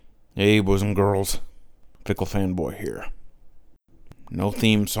Hey, boys and girls. Fickle Fanboy here. No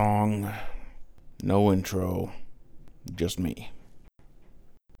theme song, no intro, just me.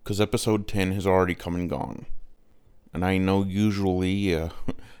 Because episode 10 has already come and gone. And I know usually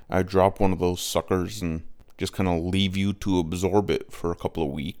I drop one of those suckers and just kind of leave you to absorb it for a couple of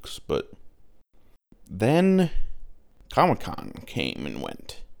weeks, but then Comicon came and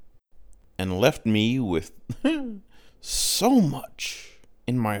went and left me with so much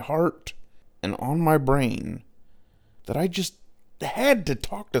in my heart and on my brain that I just had to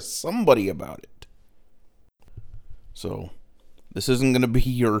talk to somebody about it. So, this isn't going to be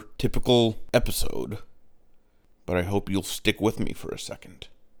your typical episode, but I hope you'll stick with me for a second.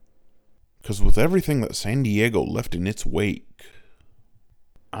 Because with everything that San Diego left in its wake,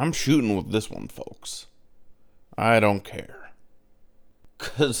 I'm shooting with this one, folks. I don't care.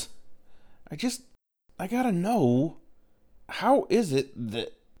 Because I gotta know, how is it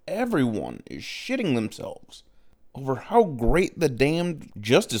that everyone is shitting themselves over how great the damned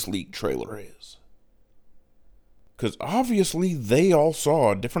Justice League trailer is? Because obviously they all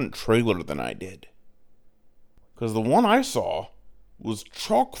saw a different trailer than I did. Because the one I saw was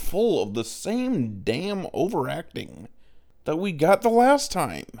chock full of the same damn overacting that we got the last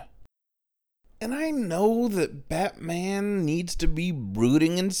time. And I know that Batman needs to be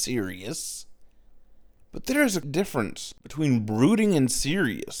brooding and serious, but there's a difference between brooding and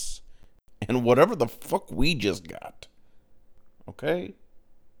serious and whatever the fuck we just got. Okay?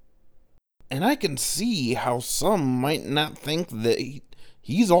 And I can see how some might not think that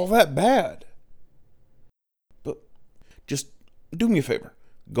he's all that bad. But just do me a favor.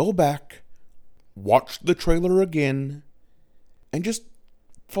 Go back, watch the trailer again, and just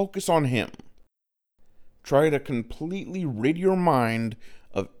focus on him. Try to completely rid your mind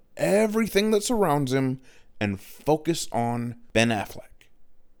of everything that surrounds him and focus on Ben Affleck.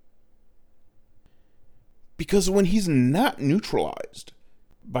 Because when he's not neutralized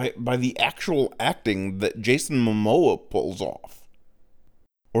by the actual acting that Jason Momoa pulls off,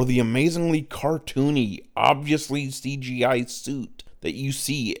 or the amazingly cartoony, obviously CGI suit that you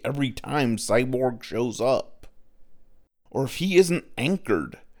see every time Cyborg shows up, or if he isn't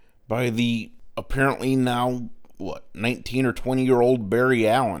anchored by the apparently now, 19 or 20-year-old Barry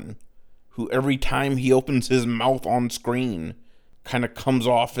Allen, who every time he opens his mouth on screen kind of comes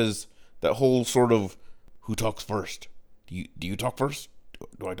off as that whole sort of, who talks first? Do you talk first?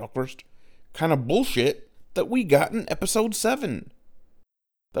 Do I talk first? Kind of bullshit that we got in episode 7.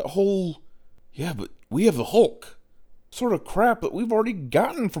 That whole, yeah, but we have the Hulk sort of crap that we've already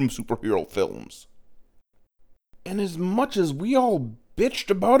gotten from superhero films. And as much as we all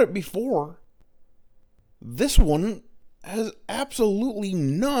bitched about it before, this one has absolutely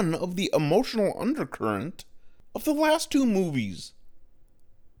none of the emotional undercurrent of the last two movies.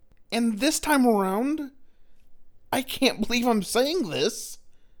 And this time around, I can't believe I'm saying this,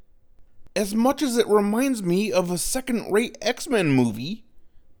 as much as it reminds me of a second-rate X-Men movie,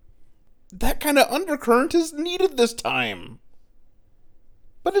 that kind of undercurrent is needed this time.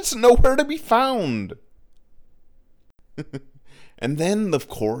 But it's nowhere to be found. And then, of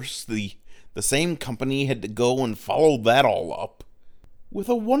course, the same company had to go and follow that all up with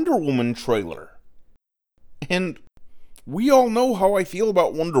a Wonder Woman trailer. And we all know how I feel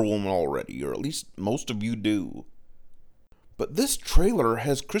about Wonder Woman already, or at least most of you do. But this trailer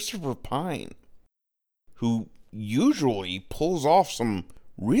has Christopher Pine, who usually pulls off some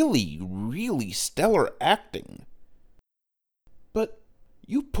really, really stellar acting. But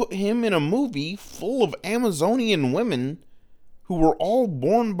you put him in a movie full of Amazonian women who were all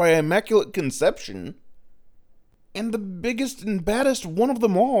born by immaculate conception, and the biggest and baddest one of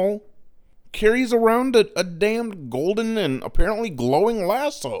them all carries around a damned golden and apparently glowing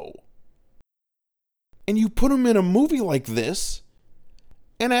lasso. And you put him in a movie like this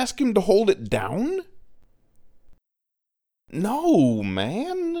and ask him to hold it down? No,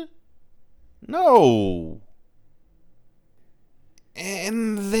 man. No.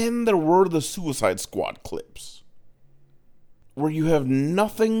 And then there were the Suicide Squad clips, where you have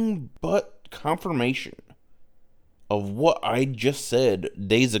nothing but confirmation of what I just said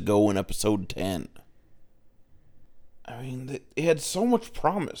days ago in episode 10. I mean, it had so much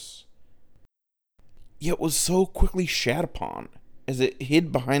promise, yet was so quickly shat upon as it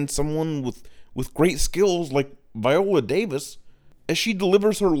hid behind someone with great skills like Viola Davis, as she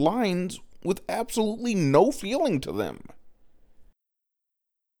delivers her lines with absolutely no feeling to them.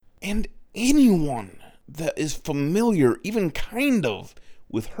 And anyone that is familiar, even kind of,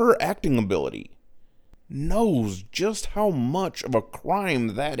 with her acting ability knows just how much of a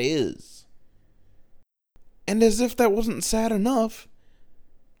crime that is. And as if that wasn't sad enough,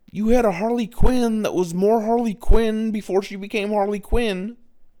 You had a Harley Quinn that was more Harley Quinn before she became Harley Quinn.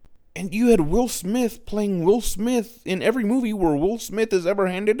 And you had Will Smith playing Will Smith in every movie where Will Smith is ever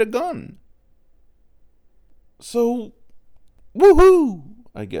handed a gun. So, woohoo,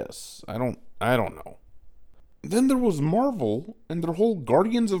 I guess. I don't know. Then there was Marvel and their whole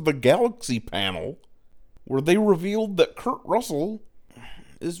Guardians of the Galaxy panel, where they revealed that Kurt Russell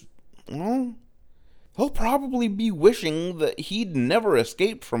is, well, he'll probably be wishing that he'd never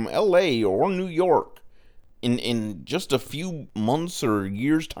escaped from LA or New York in just a few months or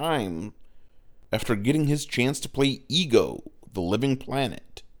years' time after getting his chance to play Ego, the Living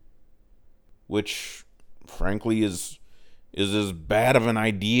Planet. Which, frankly, is as bad of an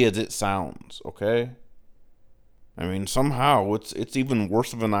idea as it sounds, okay? I mean, somehow it's even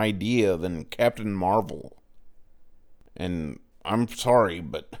worse of an idea than Captain Marvel. And I'm sorry,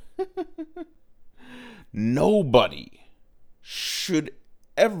 but nobody should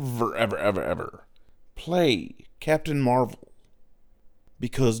ever play Captain Marvel.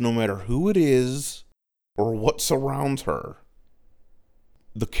 Because no matter who it is or what surrounds her,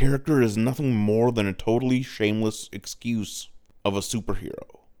 the character is nothing more than a totally shameless excuse of a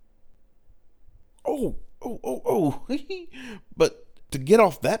superhero. Oh. But to get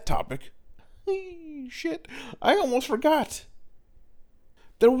off that topic, shit, I almost forgot.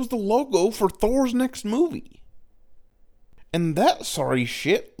 There was the logo for Thor's next movie. And that sorry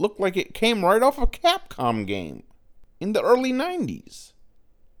shit looked like it came right off a Capcom game in the early 90s.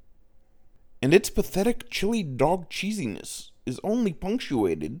 And its pathetic chili dog cheesiness is only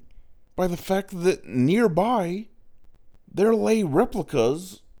punctuated by the fact that nearby there lay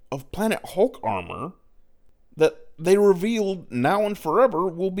replicas of Planet Hulk armor that they revealed now and forever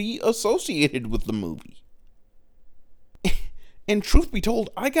will be associated with the movie. And truth be told,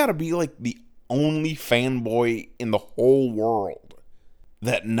 I gotta be like the only fanboy in the whole world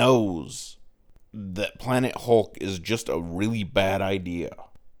that knows that Planet Hulk is just a really bad idea.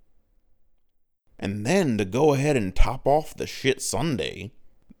 And then to go ahead and top off the shit Sunday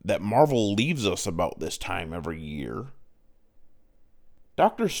that Marvel leaves us about this time every year,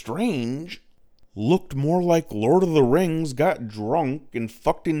 Doctor Strange looked more like Lord of the Rings got drunk and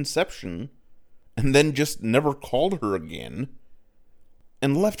fucked Inception and then just never called her again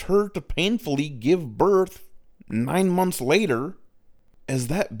and left her to painfully give birth 9 months later, as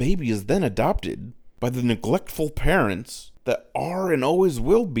that baby is then adopted by the neglectful parents that are and always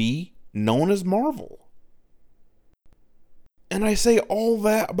will be known as Marvel. And I say all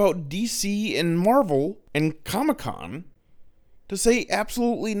that about DC and Marvel and Comicon to say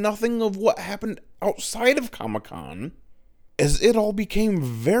absolutely nothing of what happened outside of Comicon, as it all became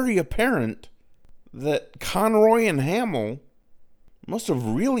very apparent that Conroy and Hamill must have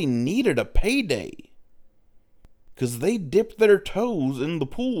really needed a payday, because they dipped their toes in the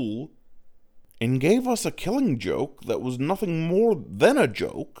pool and gave us a Killing Joke that was nothing more than a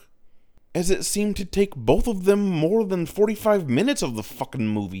joke, as it seemed to take both of them more than 45 minutes of the fucking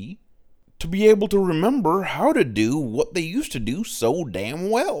movie to be able to remember how to do what they used to do so damn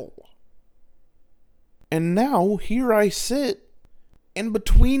well. And now here I sit, and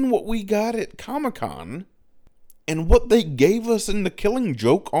between what we got at Comicon and what they gave us in the Killing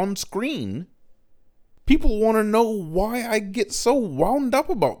Joke on screen, people want to know why I get so wound up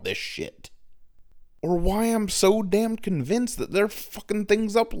about this shit. Or why I'm so damn convinced that they're fucking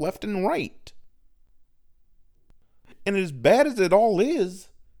things up left and right. And as bad as it all is,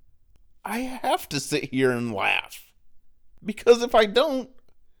 I have to sit here and laugh. Because if I don't,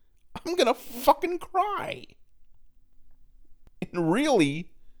 I'm gonna fucking cry. And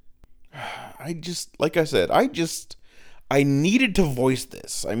really, like I said, I needed to voice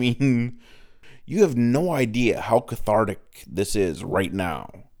this. I mean, you have no idea how cathartic this is right now.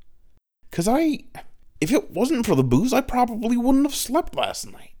 Because if it wasn't for the booze, I probably wouldn't have slept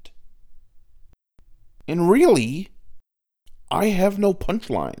last night. And really, I have no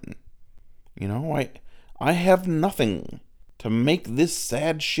punchline. You know, I have nothing to make this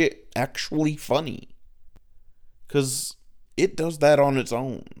sad shit actually funny. Because it does that on its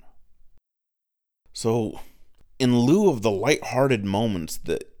own. So, in lieu of the lighthearted moments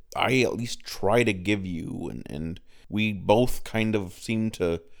that I at least try to give you, and we both kind of seem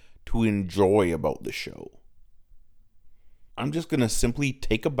to enjoy about the show, I'm just going to simply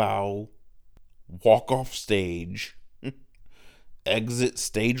take a bow, walk off stage, exit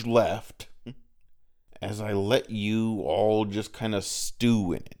stage left, as I let you all just kind of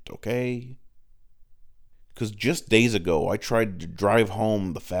stew in it, okay? Because just days ago, I tried to drive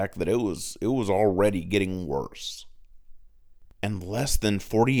home the fact that it was already getting worse. And less than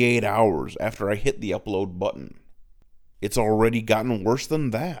 48 hours after I hit the upload button, it's already gotten worse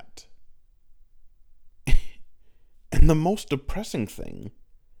than that. And the most depressing thing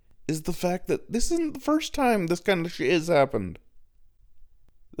is the fact that this isn't the first time this kind of shit has happened.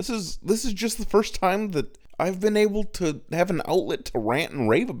 This is just the first time that I've been able to have an outlet to rant and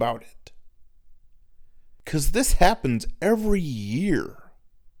rave about it. 'Cause this happens every year.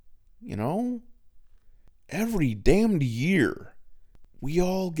 You know? Every damned year. We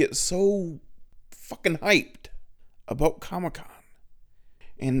all get so fucking hyped about Comicon.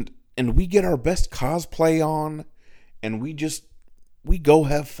 And we get our best cosplay on, and we go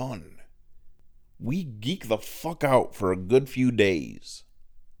have fun. We geek the fuck out for a good few days.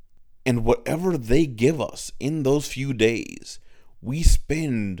 And whatever they give us in those few days, we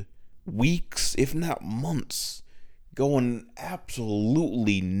spend weeks, if not months, going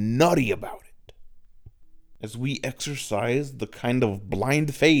absolutely nutty about it. As we exercise the kind of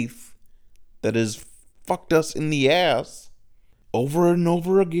blind faith that has fucked us in the ass over and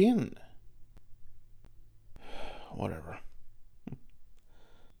over again. Whatever.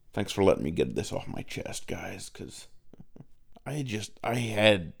 Thanks for letting me get this off my chest, guys, because I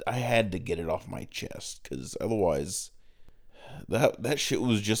had to get it off my chest, because otherwise that shit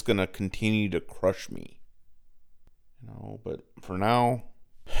was just gonna continue to crush me. You know, but for now,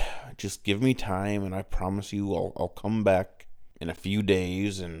 just give me time, and I promise you I'll come back in a few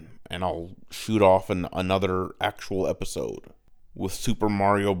days, and I'll shoot off another actual episode with Super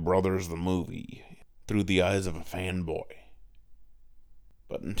Mario Brothers the movie through the eyes of a fanboy.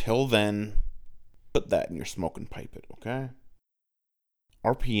 But until then, put that in your smoke and pipe it, okay?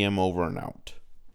 RPM over and out.